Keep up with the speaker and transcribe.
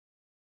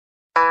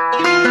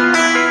ناظرین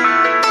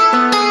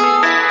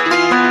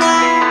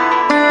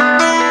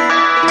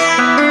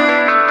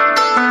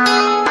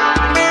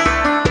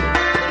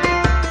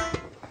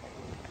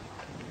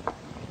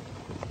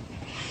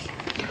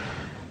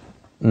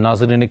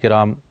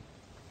کرام،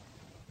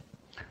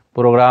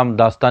 پروگرام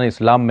داستان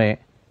اسلام میں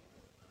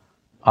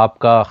آپ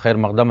کا خیر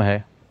مقدم ہے۔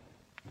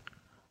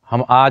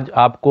 ہم آج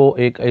آپ کو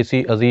ایک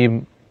ایسی عظیم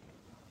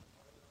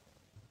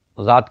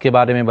ذات کے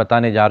بارے میں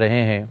بتانے جا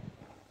رہے ہیں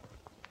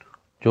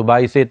جو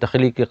باعث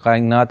تخلیق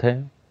کائنات ہے،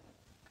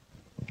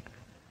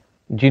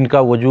 جن کا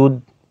وجود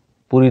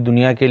پوری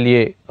دنیا کے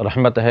لیے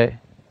رحمت ہے،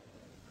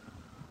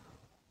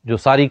 جو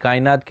ساری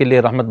کائنات کے لیے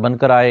رحمت بن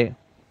کر آئے،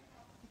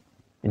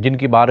 جن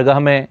کی بارگاہ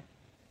میں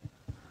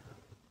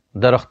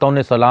درختوں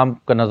نے سلام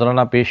کا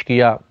نذرانہ پیش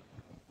کیا،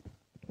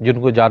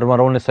 جن کو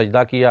جانوروں نے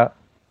سجدہ کیا،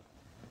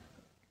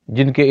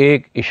 جن کے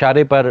ایک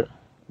اشارے پر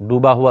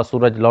ڈوبا ہوا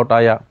سورج لوٹ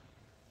آیا،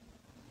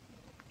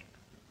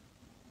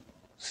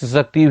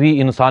 سسکتی ہوئی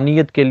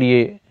انسانیت کے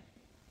لیے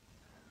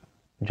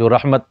جو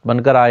رحمت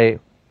بن کر آئے،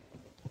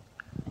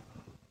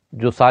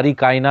 جو ساری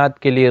کائنات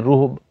کے لیے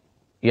روح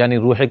یعنی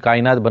روح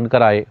کائنات بن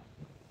کر آئے۔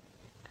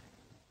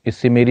 اس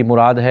سے میری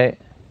مراد ہے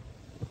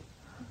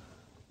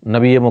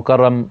نبی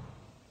مکرم،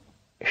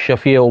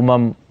 شفیع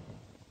امم،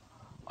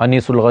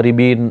 انیس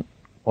الغریبین،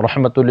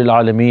 رحمت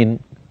للعالمین،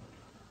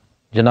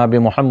 جناب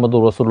محمد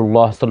رسول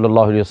اللہ صلی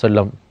اللہ علیہ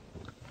وسلم۔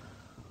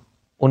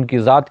 ان کی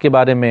ذات کے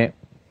بارے میں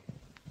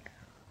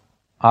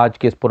آج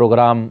کے اس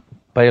پروگرام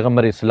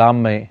پیغمبر اسلام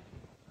میں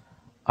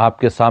آپ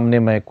کے سامنے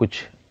میں کچھ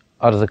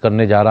عرض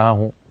کرنے جا رہا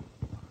ہوں۔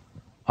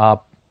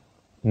 آپ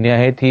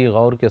نہایت ہی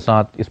غور کے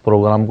ساتھ اس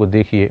پروگرام کو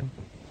دیکھیے۔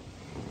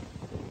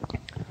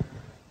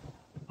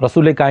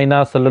 رسول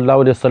کائنات صلی اللہ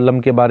علیہ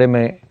وسلم کے بارے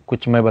میں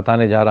کچھ میں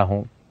بتانے جا رہا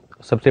ہوں۔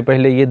 سب سے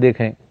پہلے یہ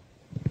دیکھیں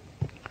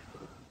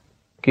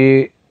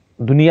کہ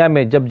دنیا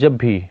میں جب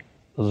بھی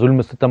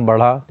ظلم ستم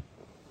بڑھا،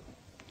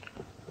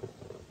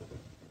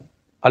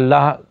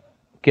 اللہ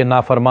کے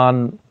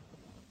نافرمان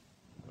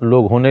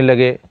لوگ ہونے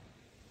لگے،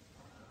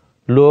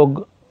 لوگ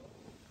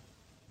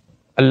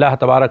اللہ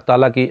تبارک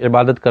تعالیٰ کی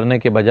عبادت کرنے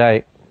کے بجائے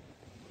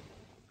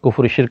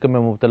کفر شرک میں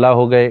مبتلا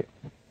ہو گئے،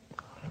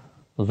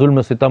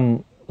 ظلم ستم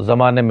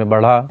زمانے میں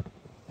بڑھا،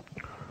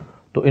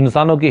 تو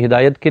انسانوں کی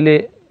ہدایت کے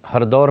لیے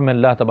ہر دور میں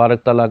اللہ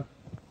تبارک تعالیٰ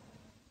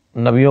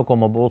نبیوں کو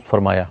مبعوث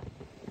فرمایا،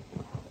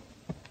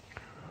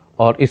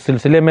 اور اس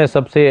سلسلے میں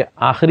سب سے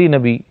آخری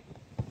نبی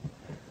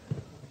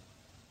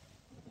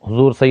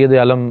حضور سید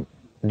عالم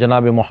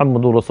جناب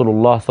محمد رسول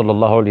اللہ صلی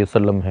اللہ علیہ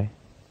وسلم ہیں،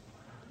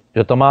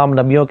 جو تمام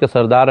نبیوں کے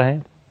سردار ہیں،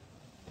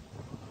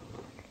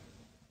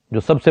 جو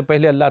سب سے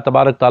پہلے اللہ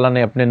تبارک تعالیٰ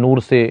نے اپنے نور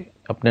سے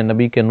اپنے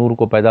نبی کے نور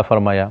کو پیدا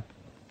فرمایا،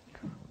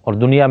 اور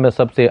دنیا میں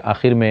سب سے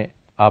آخر میں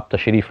آپ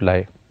تشریف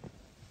لائے۔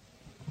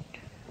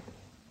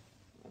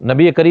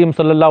 نبی کریم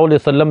صلی اللہ علیہ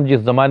وسلم جس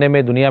زمانے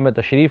میں دنیا میں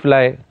تشریف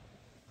لائے،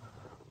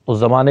 اس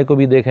زمانے کو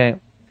بھی دیکھیں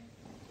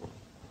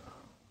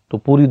تو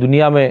پوری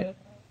دنیا میں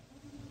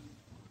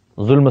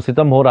ظلم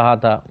ستم ہو رہا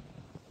تھا،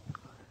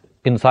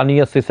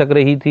 انسانیت سسک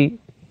رہی تھی،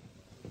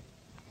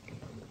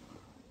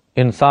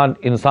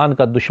 انسان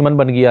کا دشمن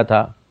بن گیا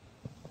تھا۔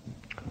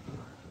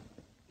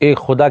 ایک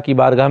خدا کی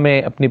بارگاہ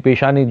میں اپنی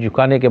پیشانی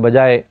جھکانے کے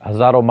بجائے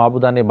ہزاروں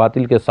معبودان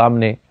باطل کے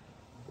سامنے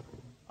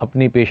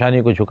اپنی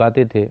پیشانی کو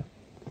جھکاتے تھے۔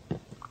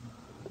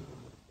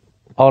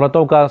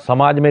 عورتوں کا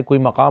سماج میں کوئی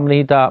مقام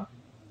نہیں تھا،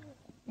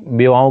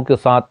 بیواؤں کے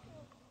ساتھ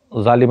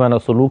ظالمانہ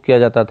سلوک کیا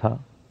جاتا تھا،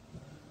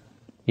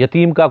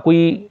 یتیم کا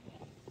کوئی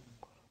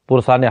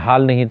پرسان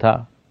حال نہیں تھا،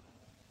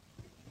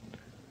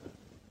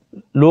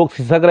 لوگ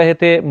سسک رہے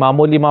تھے،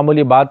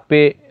 معمولی بات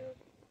پہ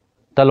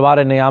تلوار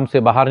نیام سے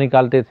باہر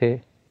نکالتے تھے،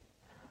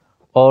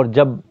 اور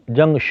جب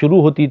جنگ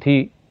شروع ہوتی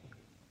تھی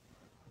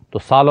تو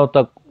سالوں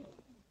تک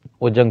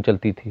وہ جنگ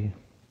چلتی تھی۔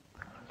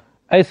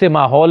 ایسے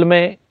ماحول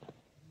میں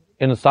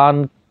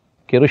انسان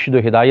کے رشد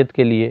و ہدایت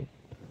کے لیے،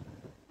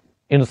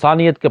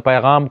 انسانیت کے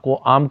پیغام کو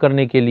عام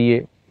کرنے کے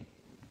لیے،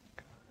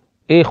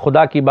 ایک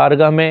خدا کی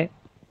بارگاہ میں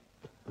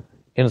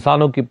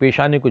انسانوں کی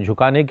پیشانی کو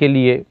جھکانے کے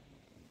لیے،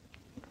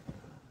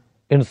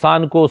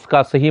 انسان کو اس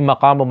کا صحیح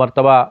مقام و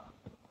مرتبہ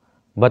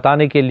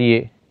بتانے کے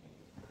لیے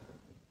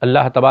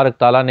اللہ تبارک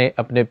تعالیٰ نے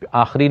اپنے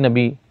آخری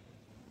نبی،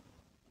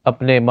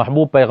 اپنے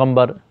محبوب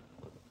پیغمبر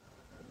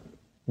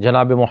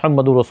جناب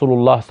محمد رسول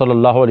اللہ صلی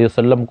اللہ علیہ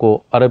وسلم کو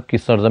عرب کی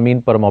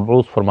سرزمین پر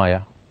مبعوث فرمایا۔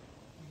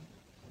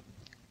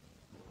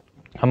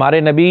 ہمارے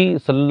نبی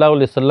صلی اللہ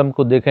علیہ وسلم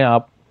کو دیکھیں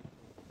آپ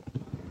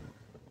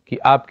کہ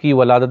آپ کی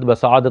ولادت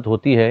بسعادت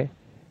ہوتی ہے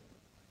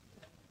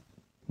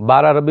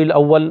 12 ربیع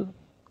الاول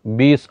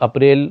 20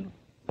 اپریل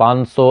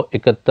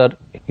 571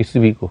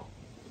 عیسوی کو،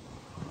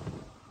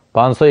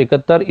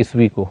 571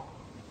 عیسوی کو۔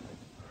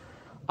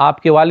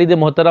 آپ کے والد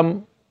محترم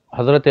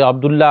حضرت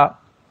عبداللہ،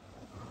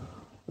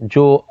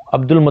 جو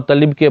عبد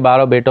المطلب کے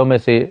 12 بیٹوں میں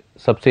سے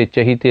سب سے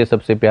چہیتے،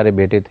 سب سے پیارے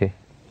بیٹے تھے،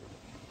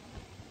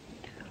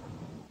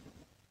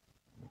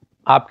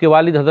 آپ کے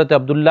والد حضرت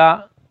عبداللہ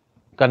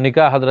کا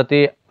نکاح حضرت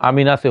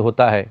آمینہ سے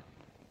ہوتا ہے،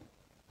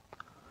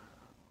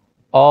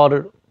 اور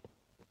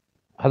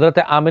حضرت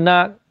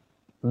آمینہ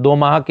 2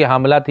 ماہ کے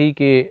حاملہ تھی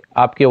کہ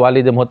آپ کے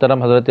والد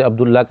محترم حضرت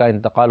عبداللہ کا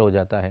انتقال ہو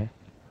جاتا ہے۔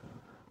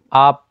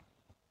 آپ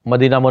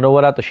مدینہ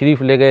منورہ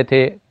تشریف لے گئے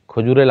تھے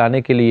کھجوریں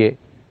لانے کے لیے،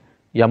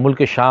 یا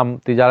ملک شام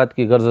تجارت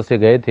کی غرض سے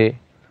گئے تھے۔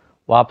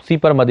 واپسی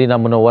پر مدینہ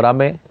منورہ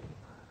میں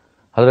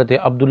حضرت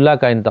عبداللہ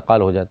کا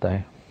انتقال ہو جاتا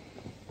ہے۔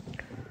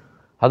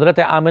 حضرت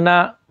آمنہ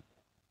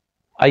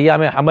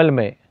ایام حمل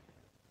میں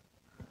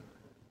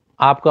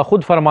آپ کا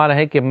خود فرمان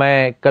ہے کہ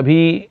میں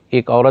کبھی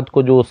ایک عورت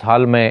کو جو اس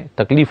حال میں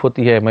تکلیف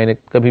ہوتی ہے، میں نے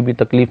کبھی بھی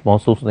تکلیف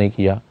محسوس نہیں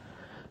کیا۔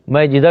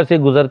 میں جدھر سے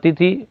گزرتی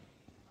تھی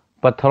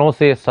پتھروں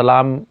سے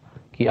سلام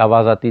کی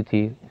آواز آتی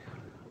تھی،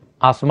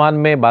 آسمان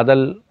میں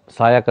بادل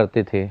سایہ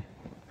کرتے تھے،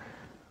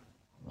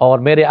 اور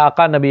میرے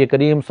آقا نبی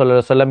کریم صلی اللہ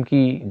علیہ وسلم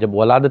کی جب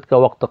ولادت کا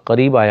وقت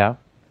قریب آیا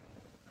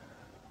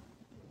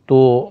تو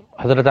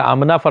حضرت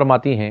آمنہ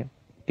فرماتی ہیں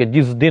کہ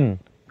جس دن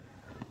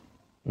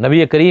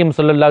نبی کریم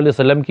صلی اللہ علیہ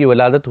وسلم کی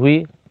ولادت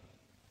ہوئی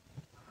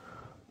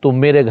تو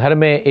میرے گھر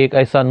میں ایک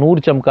ایسا نور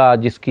چمکا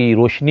جس کی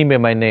روشنی میں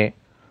میں نے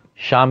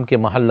شام کے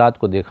محلات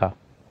کو دیکھا۔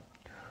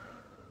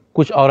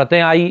 کچھ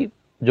عورتیں آئی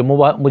جو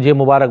مجھے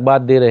مبارکباد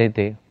دے رہے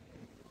تھے۔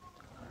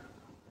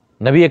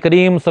 نبی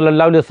کریم صلی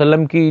اللہ علیہ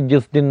وسلم کی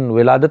جس دن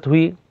ولادت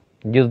ہوئی،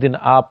 جس دن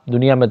آپ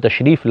دنیا میں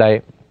تشریف لائے،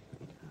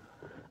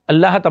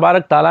 اللہ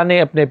تبارک تعالیٰ نے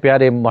اپنے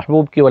پیارے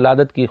محبوب کی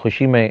ولادت کی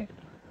خوشی میں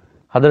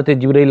حضرت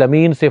جبرائیل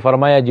امین سے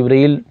فرمایا،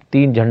 جبرائیل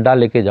 3 جھنڈا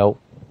لے کے جاؤ،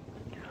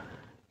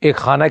 ایک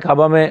خانہ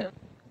کعبہ میں،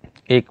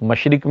 ایک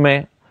مشرق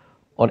میں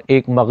اور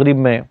ایک مغرب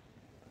میں،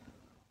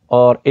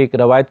 اور ایک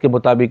روایت کے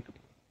مطابق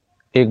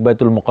ایک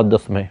بیت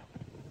المقدس میں۔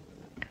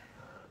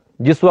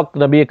 جس وقت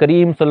نبی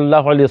کریم صلی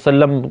اللہ علیہ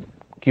وسلم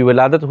کی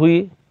ولادت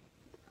ہوئی،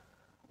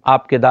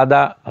 آپ کے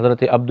دادا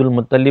حضرت عبد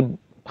المطلب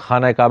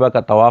خانہ کعبہ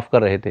کا طواف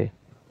کر رہے تھے۔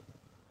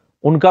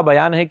 ان کا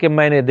بیان ہے کہ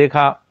میں نے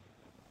دیکھا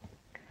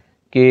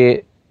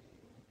کہ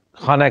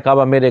خانہ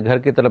کعبہ میرے گھر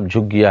کی طرف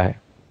جھک گیا ہے۔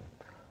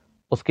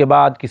 اس کے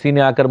بعد کسی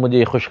نے آ کر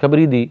مجھے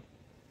خوشخبری دی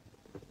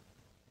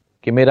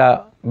کہ میرا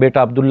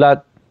بیٹا عبداللہ،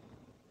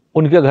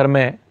 ان کے گھر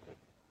میں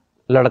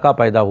لڑکا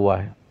پیدا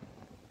ہوا ہے۔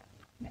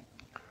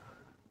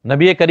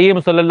 نبی کریم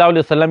صلی اللہ علیہ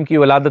وسلم کی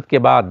ولادت کے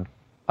بعد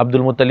عبد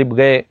المطلب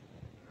گئے،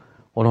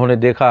 انہوں نے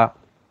دیکھا،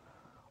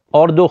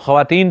 اور 2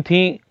 خواتین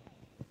تھیں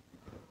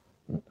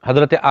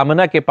حضرت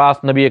آمنہ کے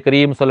پاس نبی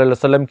کریم صلی اللہ علیہ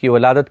وسلم کی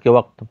ولادت کے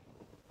وقت۔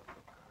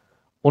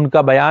 ان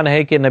کا بیان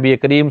ہے کہ نبی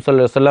کریم صلی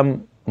اللہ علیہ وسلم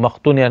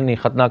مختون یعنی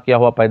ختنہ کیا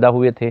ہوا پیدا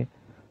ہوئے تھے،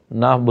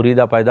 ناف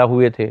بریدہ پیدا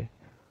ہوئے تھے،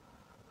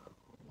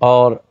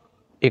 اور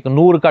ایک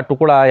نور کا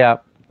ٹکڑا آیا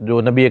جو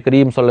نبی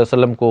کریم صلی اللہ علیہ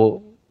وسلم کو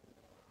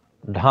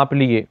ڈھانپ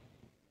لیے،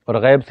 اور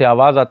غیب سے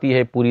آواز آتی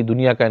ہے پوری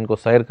دنیا کا ان کو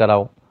سیر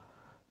کراؤ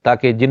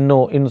تاکہ جن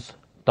و انس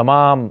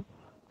تمام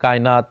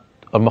کائنات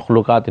اور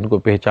مخلوقات ان کو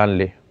پہچان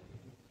لے۔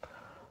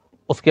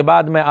 اس کے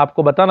بعد میں آپ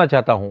کو بتانا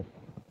چاہتا ہوں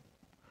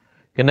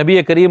کہ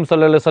نبی کریم صلی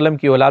اللہ علیہ وسلم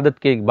کی ولادت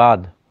کے بعد،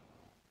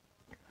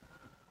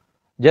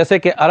 جیسے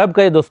کہ عرب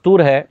کا یہ دستور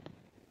ہے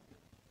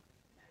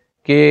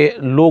کہ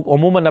لوگ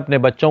عموماً اپنے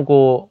بچوں کو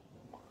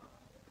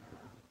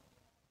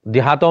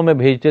دیہاتوں میں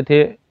بھیجتے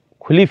تھے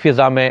کھلی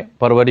فضا میں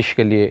پرورش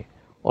کے لیے،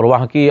 اور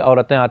وہاں کی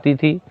عورتیں آتی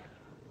تھی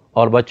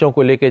اور بچوں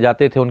کو لے کے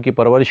جاتے تھے، ان کی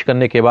پرورش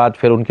کرنے کے بعد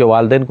پھر ان کے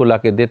والدین کو لا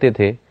کے دیتے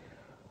تھے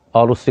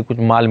اور اس سے کچھ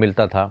مال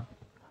ملتا تھا۔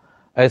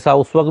 ایسا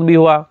اس وقت بھی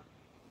ہوا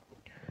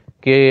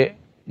کہ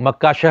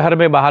مکہ شہر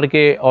میں باہر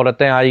کے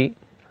عورتیں آئی،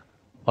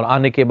 اور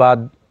آنے کے بعد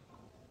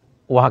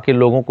وہاں کے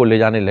لوگوں کو لے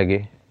جانے لگے۔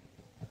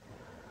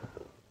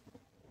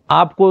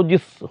 آپ کو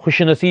جس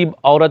خوش نصیب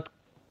عورت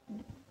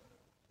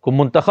کو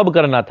منتخب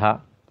کرنا تھا،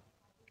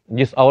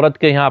 جس عورت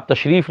کے یہاں آپ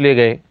تشریف لے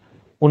گئے،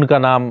 ان کا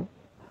نام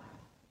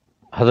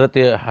حضرت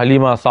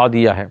حلیمہ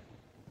سعدیہ ہے۔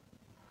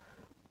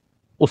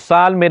 اس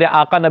سال میرے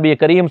آقا نبی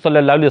کریم صلی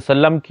اللہ علیہ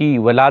وسلم کی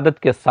ولادت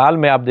کے سال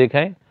میں آپ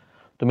دیکھیں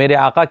تو میرے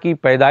آقا کی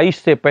پیدائش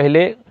سے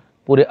پہلے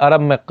پورے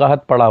عرب میں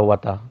قحط پڑا ہوا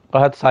تھا،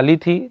 قحط سالی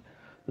تھی،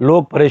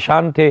 لوگ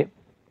پریشان تھے،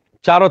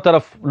 چاروں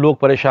طرف لوگ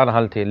پریشان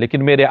حال تھے۔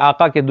 لیکن میرے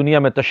آقا کے دنیا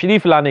میں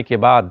تشریف لانے کے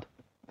بعد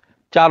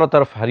چاروں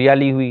طرف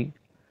ہریالی ہوئی،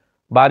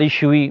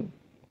 بارش ہوئی،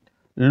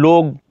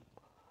 لوگ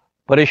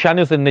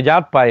پریشانیوں سے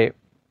نجات پائے۔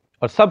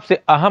 اور سب سے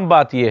اہم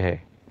بات یہ ہے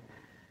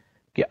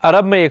کہ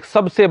عرب میں ایک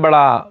سب سے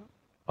بڑا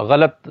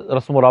غلط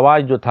رسم و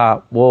رواج جو تھا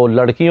وہ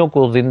لڑکیوں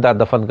کو زندہ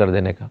دفن کر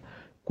دینے کا۔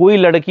 کوئی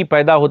لڑکی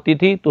پیدا ہوتی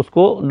تھی تو اس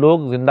کو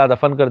لوگ زندہ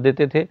دفن کر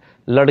دیتے تھے،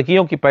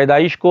 لڑکیوں کی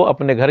پیدائش کو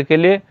اپنے گھر کے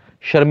لیے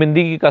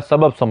شرمندگی کا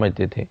سبب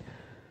سمجھتے تھے۔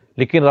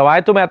 لیکن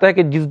روایتوں میں آتا ہے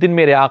کہ جس دن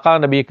میرے آقا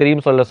نبی کریم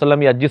صلی اللہ علیہ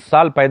وسلم یا جس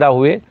سال پیدا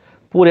ہوئے،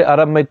 پورے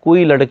عرب میں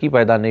کوئی لڑکی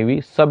پیدا نہیں ہوئی،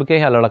 سب کے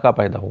یہاں لڑکا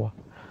پیدا ہوا۔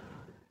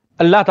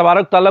 اللہ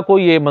تبارک تعالیٰ کو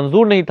یہ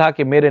منظور نہیں تھا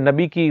کہ میرے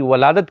نبی کی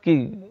ولادت کی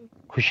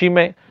خوشی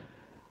میں،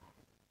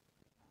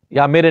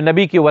 یا میرے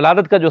نبی کی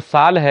ولادت کا جو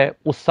سال ہے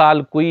اس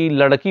سال کوئی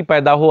لڑکی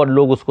پیدا ہو اور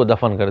لوگ اس کو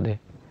دفن کر دیں،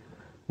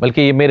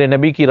 بلکہ یہ میرے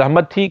نبی کی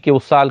رحمت تھی کہ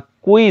اس سال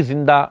کوئی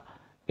زندہ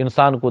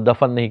انسان کو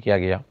دفن نہیں کیا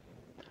گیا۔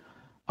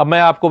 اب میں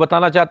آپ کو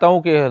بتانا چاہتا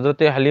ہوں کہ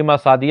حضرت حلیمہ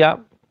سعدیہ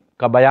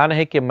کا بیان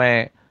ہے کہ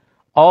میں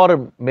اور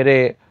میرے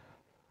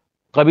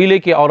قبیلے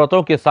کی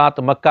عورتوں کے ساتھ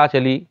مکہ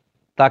چلی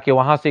تاکہ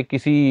وہاں سے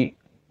کسی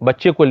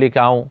بچے کو لے کے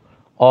آؤں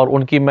اور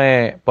ان کی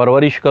میں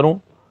پرورش کروں،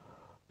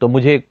 تو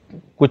مجھے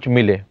کچھ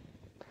ملے.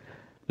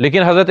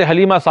 لیکن حضرت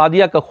حلیمہ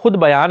سعدیہ کا خود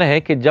بیان ہے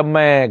کہ جب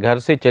میں گھر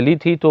سے چلی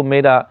تھی تو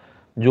میرا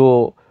جو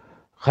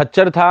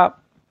خچر تھا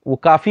وہ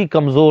کافی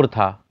کمزور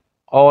تھا،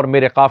 اور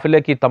میرے قافلے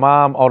کی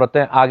تمام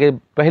عورتیں آگے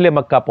پہلے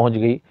مکہ پہنچ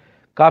گئی.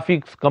 کافی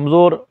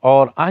کمزور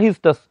اور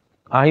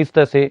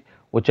آہستہ سے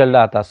وہ چل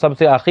رہا تھا. سب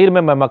سے آخر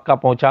میں مکہ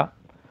پہنچا،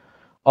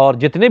 اور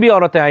جتنے بھی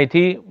عورتیں آئی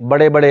تھی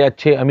بڑے بڑے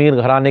اچھے امیر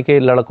گھرانے کے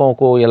لڑکوں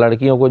کو یا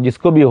لڑکیوں کو، جس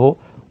کو بھی ہو،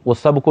 وہ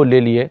سب کو لے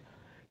لیے.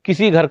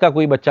 کسی گھر کا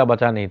کوئی بچہ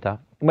بچا نہیں تھا.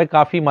 میں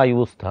کافی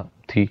مایوس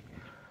تھی،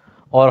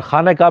 اور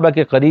خانہ کعبہ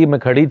کے قریب میں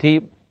کھڑی تھی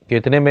کہ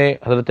اتنے میں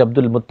حضرت عبد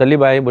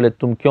المطلب آئے. بولے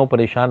تم کیوں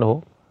پریشان ہو؟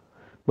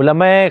 بولا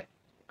میں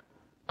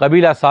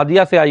قبیلہ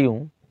سعدیہ سے آئی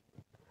ہوں،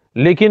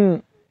 لیکن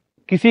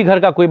کسی گھر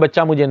کا کوئی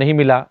بچہ مجھے نہیں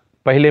ملا.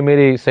 پہلے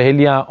میری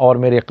سہیلیاں اور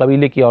میرے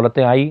قبیلے کی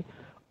عورتیں آئی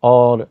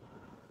اور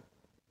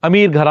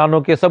امیر گھرانوں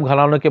کے سب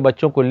گھرانوں کے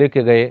بچوں کو لے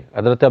کے گئے.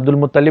 حضرت عبد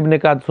المطلب نے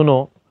کہا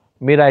سنو،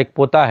 میرا ایک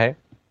پوتا ہے،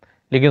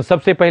 لیکن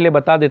سب سے پہلے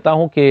بتا دیتا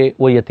ہوں کہ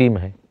وہ یتیم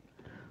ہے.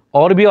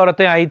 اور بھی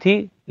عورتیں آئی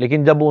تھی،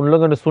 لیکن جب ان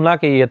لوگوں نے سنا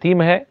کہ یہ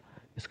یتیم ہے،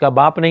 اس کا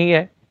باپ نہیں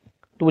ہے،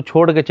 تو وہ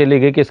چھوڑ کے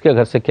چلے گئے کہ اس کے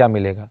گھر سے کیا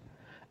ملے گا.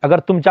 اگر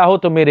تم چاہو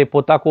تو میرے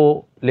پوتا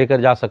کو لے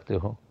کر جا سکتے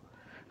ہو.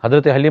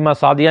 حضرت حلیمہ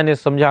سعدیہ نے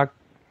سمجھا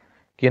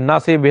کہ نہ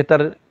سے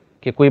بہتر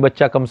کہ کوئی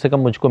بچہ کم سے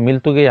کم مجھ کو مل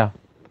تو گیا.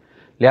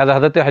 لہذا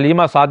حضرت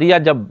حلیمہ سعدیہ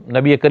جب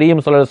نبی کریم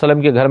صلی اللہ علیہ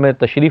وسلم کے گھر میں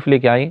تشریف لے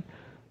کے آئیں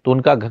تو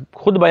ان کا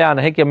خود بیان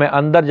ہے کہ میں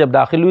اندر جب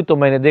داخل ہوئی تو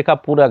میں نے دیکھا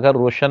پورا گھر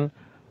روشن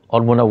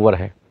اور منور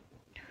ہے.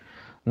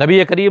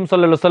 نبی کریم صلی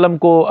اللہ علیہ وسلم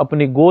کو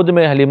اپنی گود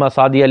میں حلیمہ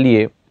سعدیہ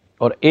لیے،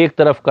 اور ایک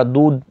طرف کا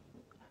دودھ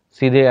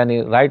سیدھے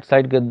یعنی رائٹ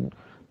سائڈ کے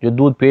جو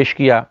دودھ پیش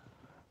کیا،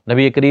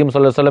 نبی کریم صلی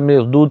اللہ علیہ وسلم نے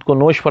اس دودھ کو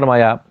نوش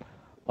فرمایا.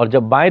 اور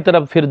جب بائیں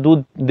طرف پھر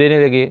دودھ دینے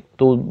لگے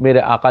تو میرے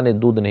آقا نے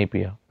دودھ نہیں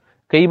پیا.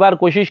 کئی بار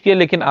کوشش کی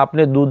لیکن آپ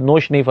نے دودھ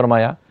نوش نہیں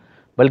فرمایا،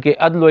 بلکہ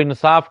عدل و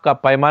انصاف کا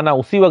پیمانہ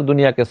اسی وقت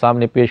دنیا کے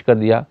سامنے پیش کر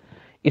دیا.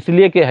 اس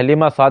لیے کہ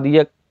حلیمہ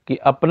سعدیہ کی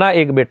اپنا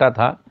ایک بیٹا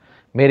تھا،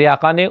 میرے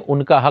آقا نے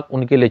ان کا حق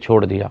ان کے لیے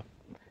چھوڑ دیا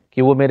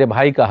کہ وہ میرے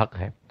بھائی کا حق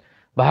ہے.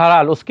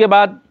 بہرحال اس کے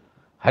بعد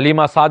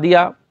حلیمہ سعدیہ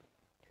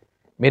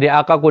میرے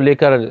آقا کو لے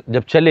کر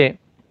جب چلے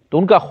تو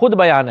ان کا خود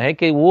بیان ہے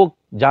کہ وہ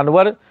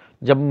جانور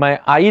جب میں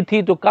آئی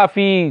تھی تو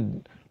کافی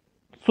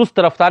سست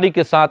رفتاری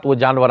کے ساتھ وہ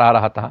جانور آ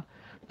رہا تھا.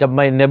 جب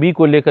میں نبی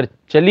کو لے کر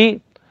چلی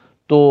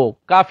تو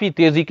کافی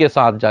تیزی کے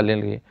ساتھ جانے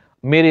لگے.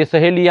 میری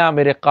سہیلیاں،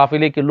 میرے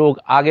قافلے کے لوگ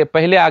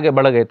پہلے آگے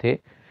بڑھ گئے تھے.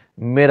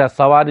 میرا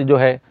سواری جو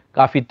ہے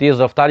کافی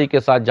تیز رفتاری کے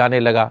ساتھ جانے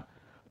لگا.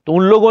 تو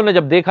ان لوگوں نے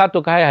جب دیکھا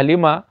تو کہا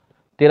حلیمہ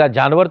تیرا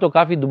جانور تو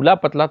کافی دبلا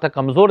پتلا تھا،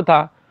 کمزور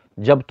تھا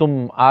جب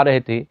تم آ رہے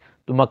تھے،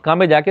 تو مکہ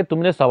میں جا کے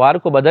تم نے سوار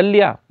کو بدل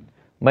لیا.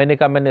 میں نے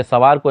کہا میں نے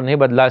سوار کو نہیں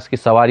بدلا، اس کی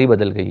سواری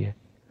بدل گئی ہے.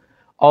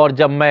 اور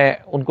جب میں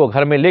ان کو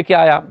گھر میں لے کے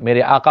آیا،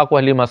 میرے آقا کو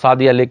حلیمہ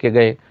سعدیہ لے کے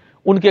گئے.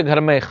 ان کے گھر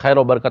میں خیر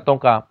و برکتوں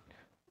کا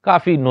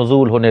کافی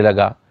نزول ہونے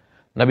لگا.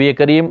 نبی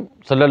کریم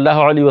صلی اللہ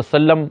علیہ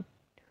وسلم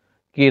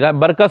کی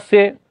برکت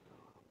سے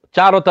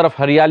چاروں طرف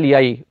ہریالی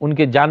آئی. ان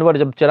کے جانور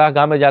جب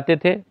چراگاہ میں جاتے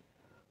تھے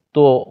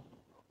تو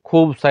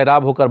خوب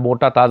سیراب ہو کر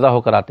موٹا تازہ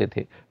ہو کر آتے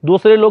تھے.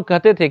 دوسرے لوگ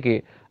کہتے تھے کہ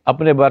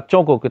اپنے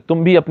بچوں کو کہ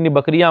تم بھی اپنی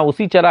بکریاں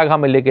اسی چراگاہ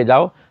میں لے کے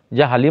جاؤ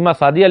جہاں حلیمہ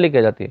سعدیہ لے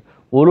کے جاتی.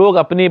 وہ لوگ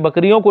اپنی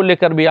بکریوں کو لے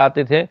کر بھی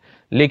آتے تھے،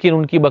 لیکن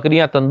ان کی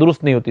بکریاں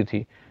تندرست نہیں ہوتی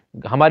تھی.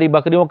 ہماری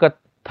بکریوں کا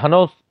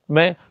تھنوں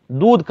میں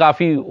دودھ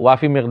کافی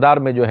وافی مقدار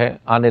میں جو ہے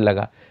آنے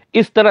لگا.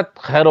 اس طرح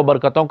خیر و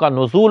برکتوں کا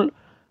نزول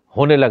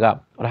ہونے لگا.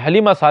 اور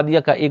حلیمہ سعدیہ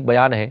کا ایک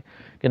بیان ہے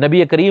کہ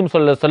نبی کریم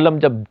صلی اللہ علیہ وسلم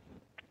جب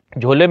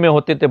جھولے میں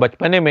ہوتے تھے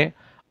بچپنے میں،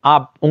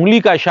 آپ انگلی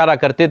کا اشارہ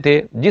کرتے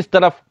تھے، جس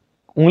طرف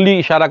انگلی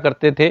اشارہ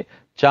کرتے تھے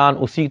چاند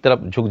اسی طرف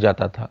جھک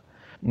جاتا تھا.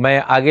 میں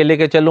آگے لے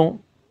کے چلوں،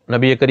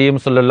 نبی کریم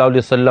صلی اللہ علیہ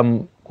وسلم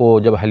کو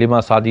جب حلیمہ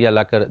سعدیہ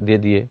لا کر دے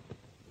دیے،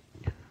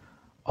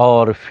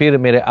 اور پھر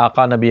میرے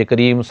آقا نبی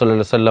کریم صلی اللہ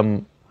علیہ وسلم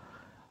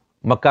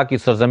مکہ کی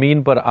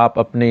سرزمین پر آپ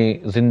اپنی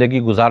زندگی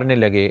گزارنے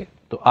لگے،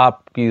 تو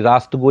آپ کی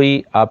راست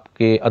گوئی، آپ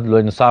کے عدل و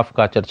انصاف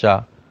کا چرچا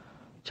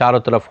چاروں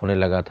طرف ہونے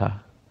لگا تھا.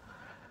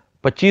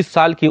 25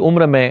 سال کی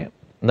عمر میں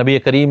نبی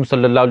کریم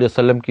صلی اللہ علیہ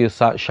وسلم کی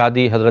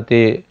شادی حضرت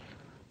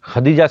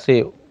خدیجہ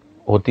سے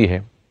ہوتی ہے.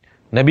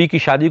 نبی کی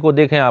شادی کو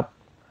دیکھیں آپ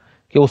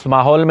کہ اس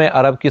ماحول میں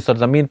عرب کی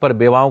سرزمین پر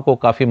بیواؤں کو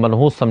کافی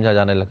منحوس سمجھا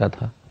جانے لگا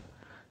تھا.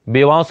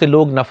 بیواؤں سے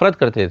لوگ نفرت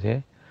کرتے تھے،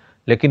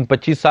 لیکن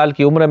 25 سال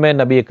کی عمر میں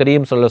نبی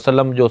کریم صلی اللہ علیہ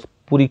وسلم جو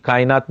پوری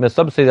کائنات میں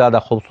سب سے زیادہ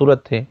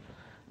خوبصورت تھے،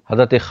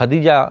 حضرت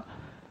خدیجہ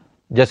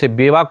جیسے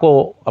بیوہ کو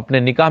اپنے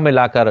نکاح میں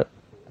لا کر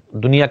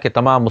دنیا کے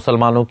تمام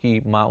مسلمانوں کی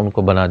ماں ان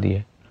کو بنا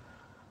دیے.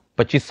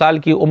 25 سال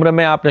کی عمر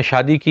میں آپ نے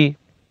شادی کی،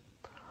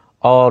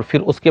 اور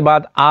پھر اس کے بعد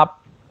آپ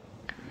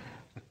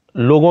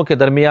لوگوں کے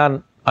درمیان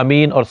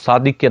امین اور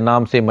صادق کے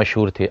نام سے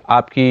مشہور تھے.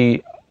 آپ کی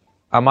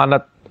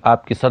امانت،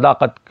 آپ کی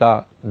صداقت کا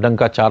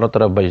ڈنکا چاروں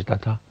طرف بجتا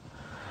تھا.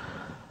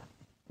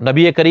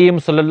 نبی کریم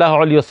صلی اللہ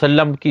علیہ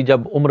وسلم کی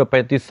جب عمر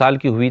 35 سال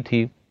کی ہوئی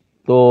تھی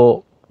تو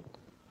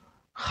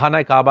خانہ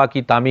کعبہ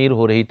کی تعمیر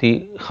ہو رہی تھی.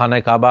 خانہ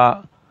کعبہ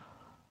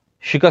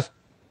شکست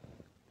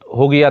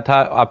ہو گیا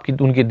تھا،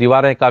 ان کی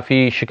دیواریں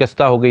کافی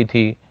شکستہ ہو گئی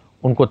تھی.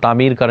 ان کو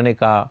تعمیر کرنے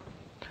کا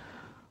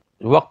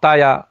وقت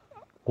آیا.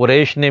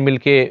 قریش نے مل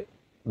کے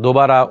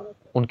دوبارہ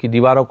ان کی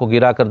دیواروں کو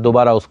گرا کر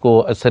دوبارہ اس کو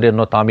اثر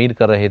نو تعمیر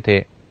کر رہے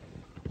تھے.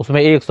 اس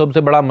میں ایک سب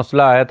سے بڑا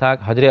مسئلہ آیا تھا،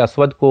 حجر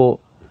اسود کو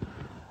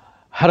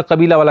ہر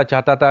قبیلہ والا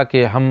چاہتا تھا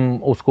کہ ہم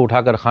اس کو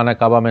اٹھا کر خانہ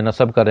کعبہ میں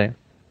نصب کریں،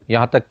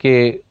 یہاں تک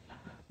کہ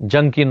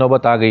جنگ کی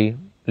نوبت آ گئی.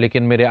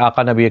 لیکن میرے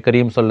آقا نبی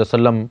کریم صلی اللہ علیہ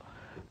وسلم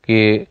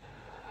کی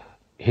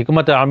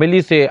حکمت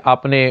عملی سے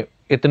آپ نے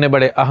اتنے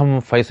بڑے اہم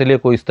فیصلے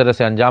کو اس طرح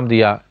سے انجام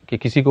دیا کہ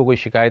کسی کو کوئی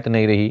شکایت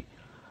نہیں رہی.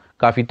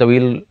 کافی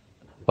طویل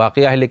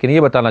واقعہ ہے، لیکن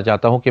یہ بتانا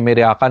چاہتا ہوں کہ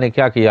میرے آقا نے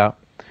کیا کیا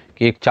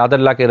کہ ایک چادر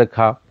لا کے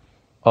رکھا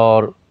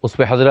اور اس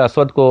پہ حجر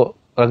اسود کو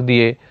رکھ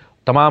دیے.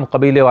 تمام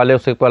قبیلے والے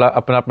سے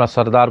اپنا اپنا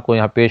سردار کو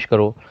یہاں پیش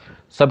کرو.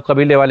 سب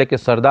قبیلے والے کے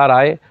سردار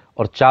آئے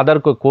اور چادر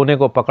کو کونے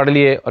کو پکڑ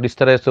لیے اور اس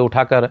طرح سے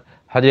اٹھا کر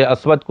حجر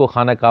اسود کو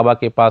خانہ کعبہ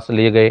کے پاس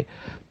لے گئے.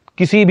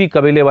 کسی بھی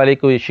قبیلے والے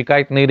کو یہ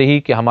شکایت نہیں رہی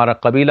کہ ہمارا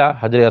قبیلہ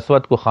حجر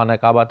اسود کو خانہ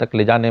کعبہ تک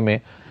لے جانے میں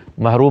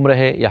محروم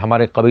رہے یا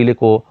ہمارے قبیلے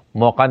کو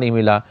موقع نہیں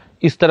ملا.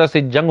 اس طرح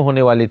سے جنگ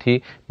ہونے والی تھی.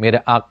 میرے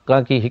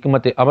آقا کی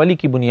حکمت عملی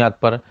کی بنیاد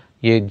پر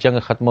یہ جنگ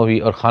ختم ہوئی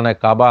اور خانہ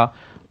کعبہ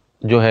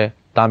جو ہے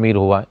تعمیر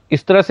ہوا.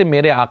 اس طرح سے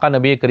میرے آقا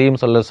نبی کریم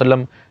صلی اللہ علیہ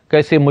وسلم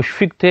کیسے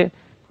مشفق تھے،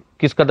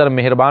 کس قدر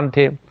مہربان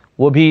تھے،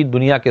 وہ بھی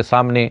دنیا کے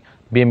سامنے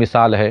بے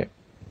مثال ہے.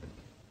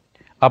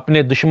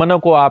 اپنے دشمنوں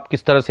کو آپ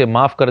کس طرح سے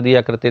معاف کر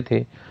دیا کرتے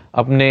تھے،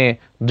 اپنے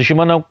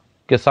دشمنوں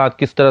کے ساتھ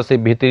کس طرح سے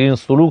بہترین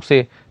سلوک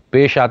سے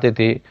پیش آتے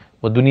تھے،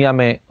 وہ دنیا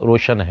میں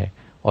روشن ہے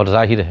اور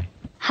ظاہر ہے.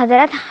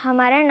 حضرت،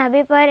 ہمارے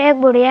نبی پر ایک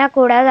بڑھیا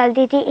کوڑا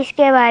ڈالتی تھی، اس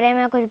کے بارے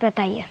میں کچھ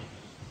بتائیے.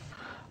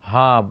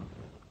 ہاں،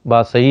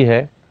 بات صحیح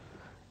ہے.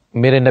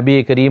 میرے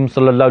نبی کریم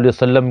صلی اللہ علیہ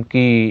وسلم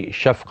کی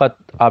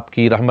شفقت، آپ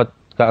کی رحمت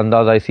کا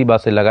اندازہ اسی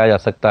بات سے لگایا جا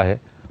سکتا ہے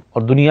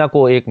اور دنیا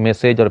کو ایک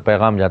میسیج اور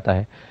پیغام جاتا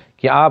ہے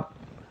کہ آپ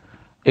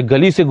ایک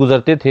گلی سے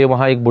گزرتے تھے،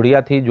 وہاں ایک بڑھیا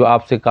تھی جو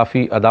آپ سے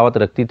کافی عداوت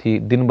رکھتی تھی،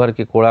 دن بھر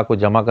کے کوڑا کو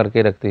جمع کر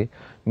کے رکھتے.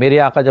 میرے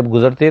آقا جب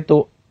گزرتے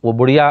تو وہ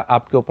بڑھیا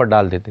آپ کے اوپر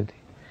ڈال دیتے تھے.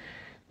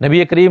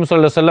 نبی کریم صلی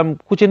اللہ علیہ وسلم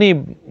کچھ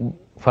نہیں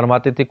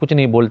فرماتے تھے، کچھ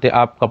نہیں بولتے،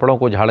 آپ کپڑوں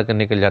کو جھاڑ کر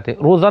نکل جاتے.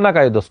 روزانہ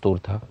کا یہ دستور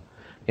تھا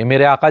کہ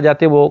میرے آقا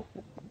جاتے وہ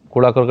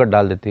کوڑا کرکٹ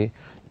ڈال دیتے.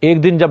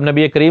 ایک دن جب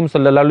نبی کریم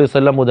صلی اللہ علیہ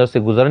وسلم ادھر سے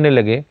گزرنے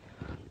لگے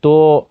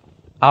تو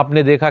آپ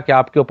نے دیکھا کہ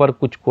آپ کے اوپر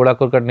کچھ کوڑا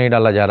کرکٹ نہیں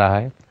ڈالا جا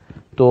رہا ہے،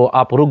 تو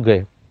آپ رک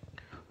گئے.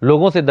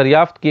 لوگوں سے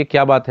دریافت کیے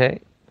کیا بات ہے،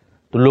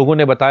 تو لوگوں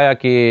نے بتایا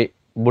کہ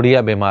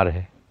بڑھیا بیمار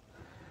ہے.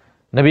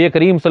 نبی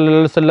کریم صلی اللہ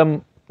علیہ وسلم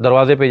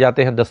دروازے پہ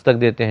جاتے ہیں،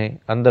 دستک دیتے ہیں،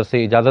 اندر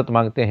سے اجازت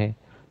مانگتے ہیں،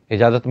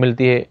 اجازت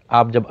ملتی ہے.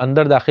 آپ جب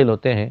اندر داخل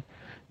ہوتے ہیں،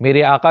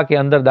 میرے آقا کے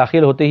اندر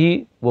داخل ہوتے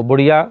ہی وہ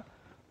بڑھیا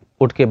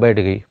اٹھ کے بیٹھ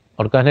گئی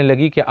اور کہنے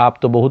لگی کہ آپ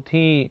تو بہت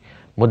ہی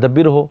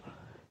مدبر ہو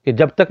کہ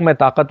جب تک میں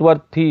طاقتور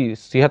تھی،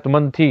 صحت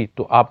مند تھی،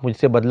 تو آپ مجھ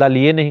سے بدلہ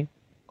لیے نہیں،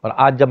 اور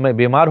آج جب میں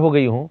بیمار ہو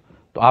گئی ہوں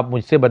تو آپ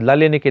مجھ سے بدلہ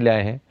لینے کے لیے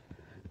آئے ہیں.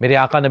 میرے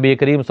آقا نبی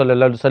کریم صلی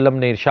اللہ علیہ وسلم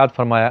نے ارشاد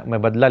فرمایا، میں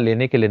بدلہ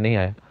لینے کے لیے نہیں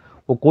آیا.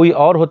 وہ کوئی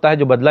اور ہوتا ہے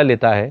جو بدلہ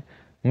لیتا ہے،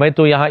 میں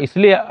تو یہاں اس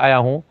لیے آیا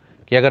ہوں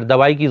کہ اگر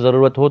دوائی کی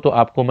ضرورت ہو تو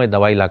آپ کو میں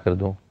دوائی لا کر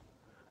دوں،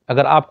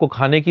 اگر آپ کو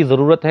کھانے کی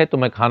ضرورت ہے تو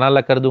میں کھانا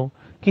لا کر دوں،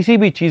 کسی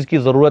بھی چیز کی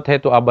ضرورت ہے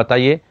تو آپ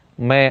بتائیے،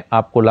 میں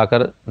آپ کو لا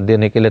کر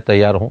دینے کے لیے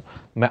تیار ہوں.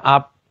 میں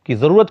آپ کی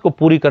ضرورت کو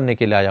پوری کرنے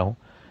کے لیے آیا ہوں.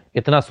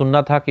 اتنا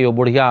سننا تھا کہ وہ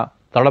بڑھیا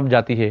تڑپ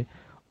جاتی ہے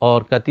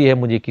اور کہتی ہے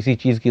مجھے کسی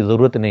چیز کی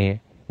ضرورت نہیں ہے،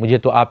 مجھے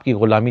تو آپ کی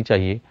غلامی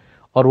چاہیے.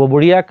 اور وہ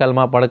بڑھیا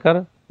کلمہ پڑھ کر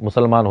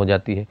مسلمان ہو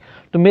جاتی ہے.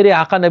 تو میرے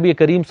آقا نبی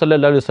کریم صلی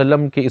اللہ علیہ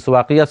وسلم کے اس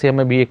واقعہ سے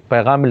ہمیں بھی ایک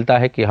پیغام ملتا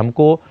ہے کہ ہم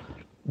کو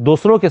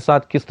دوسروں کے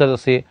ساتھ کس طرح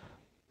سے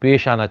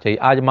پیش آنا چاہیے.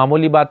 آج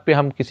معمولی بات پہ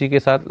ہم کسی کے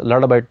ساتھ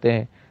لڑ بیٹھتے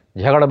ہیں،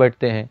 جھگڑ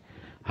بیٹھتے ہیں،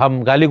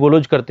 ہم گالی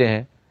گلوچ کرتے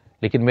ہیں،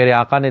 لیکن میرے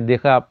آقا نے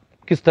دیکھا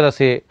کس طرح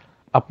سے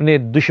اپنے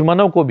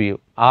دشمنوں کو بھی،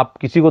 آپ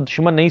کسی کو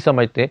دشمن نہیں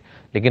سمجھتے،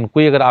 لیکن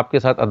کوئی اگر آپ کے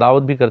ساتھ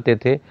عداوت بھی کرتے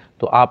تھے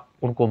تو آپ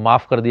ان کو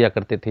معاف کر دیا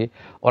کرتے تھے.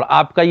 اور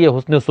آپ کا یہ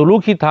حسن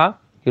سلوک ہی تھا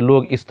کہ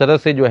لوگ اس طرح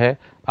سے جو ہے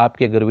آپ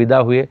کے گرویدہ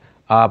ہوئے.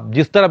 آپ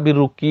جس طرح بھی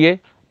رخ کیے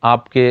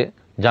آپ کے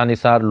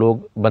جانثار لوگ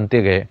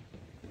بنتے گئے.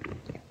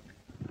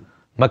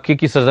 مکے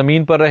کی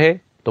سرزمین پر رہے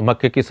تو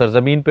مکے کی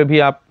سرزمین پہ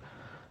بھی آپ،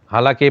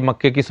 حالانکہ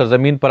مکے کی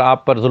سرزمین پر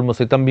آپ پر ظلم و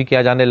ستم بھی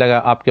کیا جانے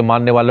لگا، آپ کے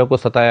ماننے والوں کو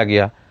ستایا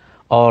گیا،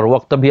 اور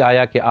وقت بھی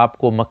آیا کہ آپ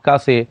کو مکہ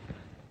سے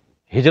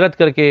ہجرت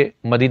کر کے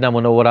مدینہ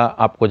منورہ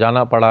آپ کو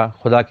جانا پڑا.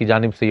 خدا کی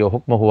جانب سے یہ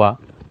حکم ہوا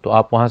تو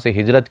آپ وہاں سے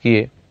ہجرت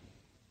کیے.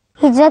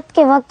 ہجرت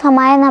کے وقت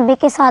ہمارے نبی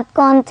کے ساتھ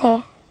کون تھے؟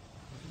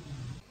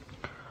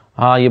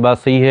 ہاں، یہ بات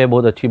صحیح ہے،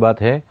 بہت اچھی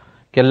بات ہے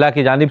کہ اللہ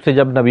کی جانب سے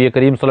جب نبی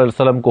کریم صلی اللہ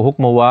علیہ وسلم کو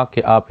حکم ہوا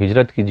کہ آپ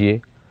ہجرت کیجئے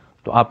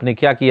تو آپ نے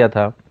کیا کیا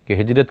تھا کہ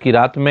ہجرت کی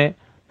رات میں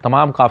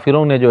تمام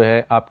کافروں نے جو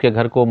ہے آپ کے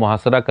گھر کو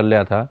محاصرہ کر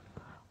لیا تھا،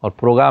 اور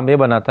پروگرام یہ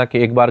بنا تھا کہ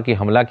ایک بار کی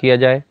حملہ کیا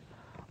جائے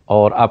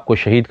اور آپ کو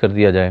شہید کر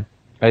دیا جائے.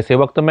 ایسے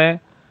وقت میں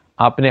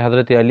آپ نے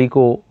حضرت علی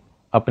کو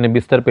اپنے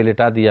بستر پہ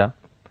لٹا دیا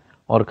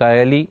اور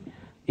کہا، علی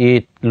یہ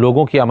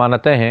لوگوں کی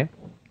امانتیں ہیں،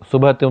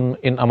 صبح تم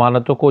ان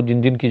امانتوں کو،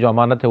 جن جن کی جو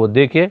امانت ہے وہ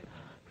دے کے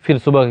پھر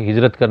صبح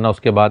ہجرت کرنا اس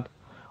کے بعد.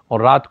 اور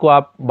رات کو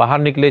آپ باہر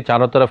نکلے،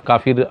 چاروں طرف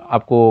کافر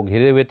آپ کو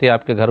گھیرے ہوئے تھے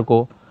آپ کے گھر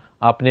کو.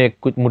 آپ نے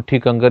کچھ مٹھی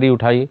کنکری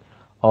اٹھائی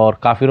اور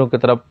کافروں کی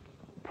طرف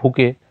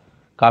پھونکے.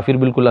 کافر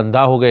بالکل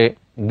اندھا ہو گئے،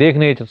 دیکھ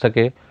نہیں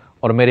سکے،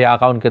 اور میرے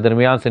آقا ان کے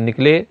درمیان سے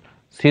نکلے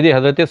سیدھے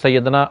حضرت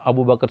سیدنا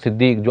ابو بکر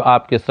صدیق، جو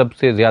آپ کے سب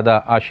سے زیادہ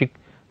عاشق،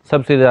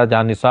 سب سے زیادہ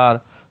جانثار،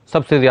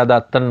 سب سے زیادہ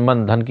تن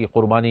من دھن کی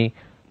قربانی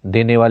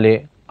دینے والے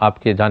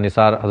آپ کے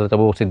جانثار حضرت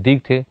ابو بکر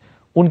صدیق تھے۔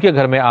 ان کے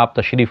گھر میں آپ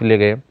تشریف لے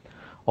گئے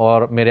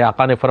اور میرے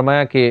آقا نے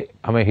فرمایا کہ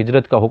ہمیں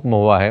ہجرت کا حکم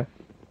ہوا ہے،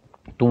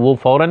 تو وہ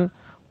فوراً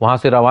وہاں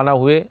سے روانہ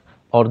ہوئے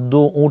اور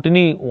 2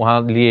 اونٹنی وہاں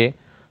لیے،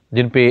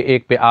 جن پہ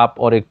ایک پہ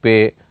آپ اور ایک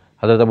پہ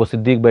حضرت ابو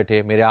صدیق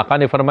بیٹھے۔ میرے آقا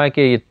نے فرمایا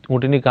کہ یہ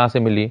اونٹنی کہاں سے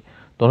ملی؟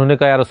 تو انہوں نے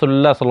کہا یا رسول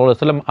اللہ صلی اللہ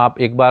علیہ وسلم، آپ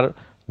ایک بار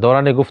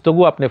دوران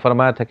گفتگو آپ نے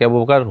فرمایا تھا کہ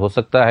ابو بکر ہو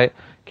سکتا ہے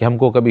کہ ہم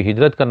کو کبھی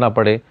ہجرت کرنا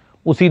پڑے،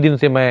 اسی دن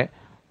سے میں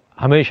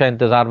ہمیشہ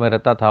انتظار میں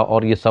رہتا تھا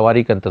اور یہ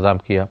سواری کا انتظام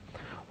کیا۔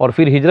 اور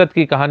پھر ہجرت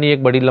کی کہانی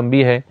ایک بڑی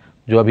لمبی ہے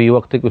جو ابھی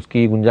وقت اس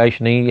کی گنجائش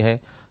نہیں ہے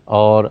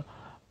اور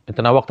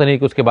اتنا وقت نہیں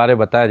کہ اس کے بارے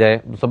بتایا جائے۔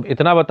 سب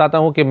اتنا بتاتا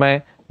ہوں کہ میں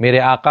میرے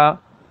آقا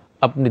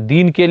اپنے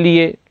دین کے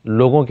لیے،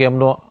 لوگوں کے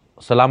امن و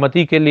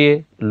سلامتی کے لیے،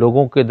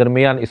 لوگوں کے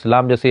درمیان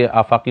اسلام جیسے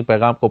آفاقی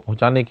پیغام کو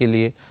پہنچانے کے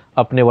لیے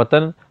اپنے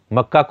وطن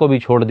مکہ کو بھی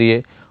چھوڑ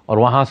دیے اور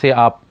وہاں سے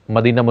آپ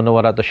مدینہ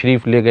منورہ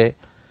تشریف لے گئے۔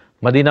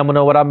 مدینہ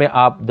منورہ میں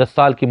آپ 10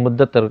 سال کی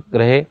مدت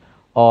رہے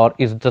اور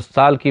اس 10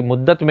 سال کی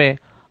مدت میں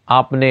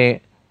آپ نے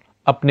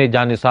اپنے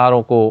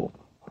جانثاروں کو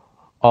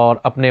اور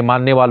اپنے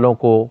ماننے والوں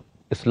کو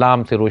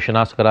اسلام سے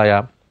روشناس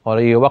کرایا۔ اور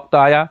یہ وقت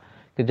آیا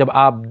کہ جب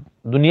آپ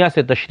دنیا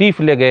سے تشریف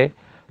لے گئے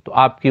تو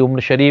آپ کی عمر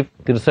شریف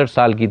 63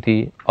 سال کی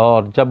تھی،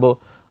 اور جب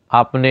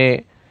آپ نے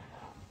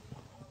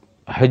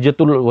حجۃ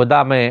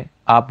الوداع میں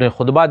آپ نے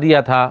خطبہ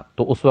دیا تھا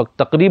تو اس وقت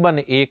تقریباً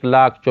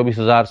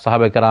 1,24,000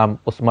 صحابہ کرام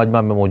اس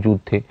مجمع میں موجود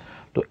تھے،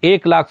 تو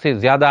 1 لاکھ سے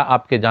زیادہ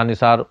آپ کے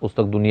جانثار اس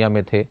تک دنیا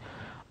میں تھے۔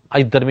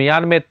 اس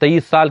درمیان میں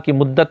 23 سال کی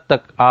مدت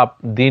تک آپ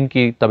دین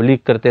کی تبلیغ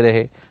کرتے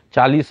رہے۔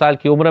 40 سال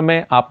کی عمر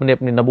میں آپ نے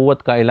اپنی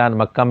نبوت کا اعلان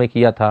مکہ میں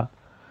کیا تھا۔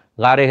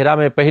 غار حرا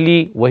میں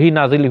پہلی وحی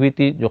نازل ہوئی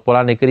تھی جو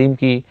قرآن کریم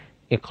کی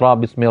اقرا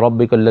بسم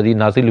ربک الذی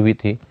نازل ہوئی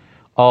تھی،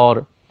 اور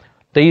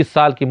 23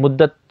 سال کی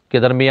مدت کے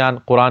درمیان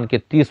قرآن کے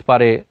 30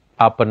 پارے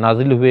آپ پر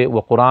نازل ہوئے۔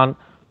 وہ قرآن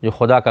جو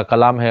خدا کا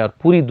کلام ہے اور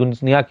پوری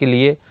دنیا کے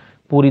لیے،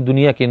 پوری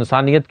دنیا کی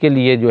انسانیت کے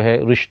لیے جو ہے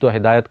رشد و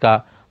ہدایت کا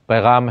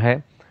پیغام ہے۔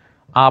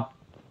 آپ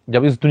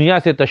جب اس دنیا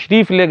سے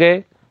تشریف لے گئے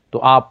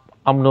تو آپ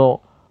امن و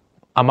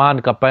امان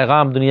کا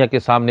پیغام دنیا کے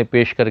سامنے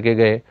پیش کر کے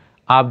گئے۔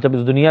 آپ جب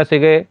اس دنیا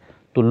سے گئے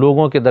تو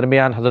لوگوں کے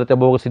درمیان حضرت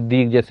ابو بکر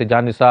صدیق جیسے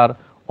جانثار،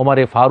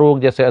 عمر فاروق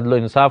جیسے عدل و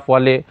انصاف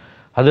والے،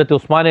 حضرت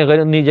عثمان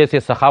غنی جیسے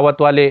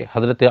سخاوت والے،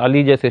 حضرت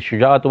علی جیسے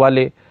شجاعت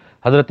والے،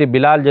 حضرت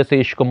بلال جیسے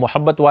عشق و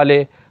محبت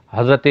والے،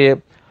 حضرت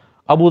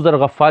ابو ذر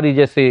غفاری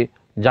جیسے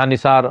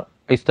جانثار،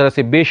 اس طرح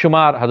سے بے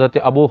شمار، حضرت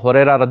ابو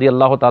ہریرہ رضی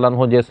اللہ تعالیٰ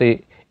عنہ جیسے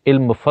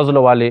علم فضل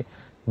والے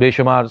بے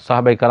شمار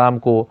صحابہ کرام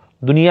کو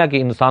دنیا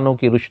کے انسانوں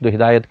کی رشد و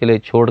ہدایت کے لیے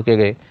چھوڑ کے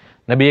گئے۔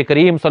 نبی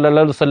کریم صلی اللہ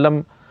علیہ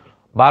وسلم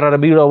 12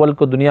 ربیع الاول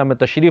کو دنیا میں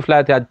تشریف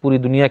لائے تھے۔ آج پوری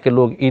دنیا کے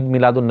لوگ عید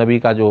میلاد النبی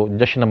کا جو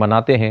جشن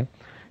مناتے ہیں،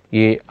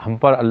 یہ ہم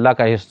پر اللہ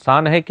کا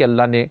احسان ہے کہ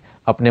اللہ نے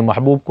اپنے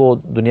محبوب کو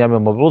دنیا میں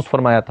مبعوث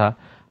فرمایا تھا۔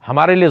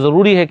 ہمارے لیے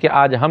ضروری ہے کہ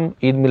آج ہم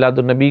عید میلاد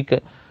النبی کا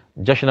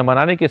جشن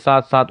منانے کے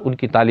ساتھ ساتھ ان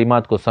کی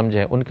تعلیمات کو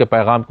سمجھیں، ان کے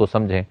پیغام کو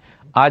سمجھیں۔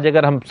 آج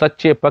اگر ہم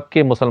سچے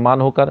پکے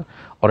مسلمان ہو کر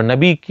اور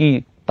نبی کی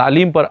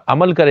تعلیم پر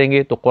عمل کریں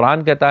گے تو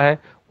قرآن کہتا ہے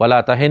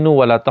وَلَا تَهِنُوا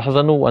وَلَا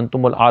تَحْزَنُوا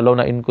وَأَنْتُمُ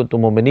الْأَعْلَوْنَ إِن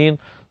كُنتُم مُؤْمِنِينَ،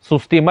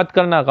 سستی مت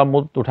کرنا، غم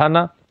مت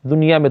اٹھانا،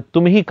 دنیا میں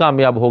تم ہی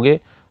کامیاب ہوگے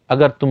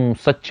اگر تم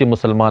سچے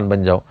مسلمان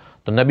بن جاؤ۔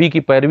 تو نبی کی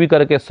پیروی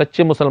کر کے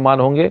سچے مسلمان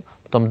ہوں گے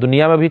تو ہم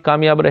دنیا میں بھی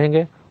کامیاب رہیں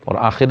گے اور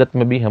آخرت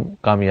میں بھی ہم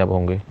کامیاب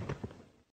ہوں گے۔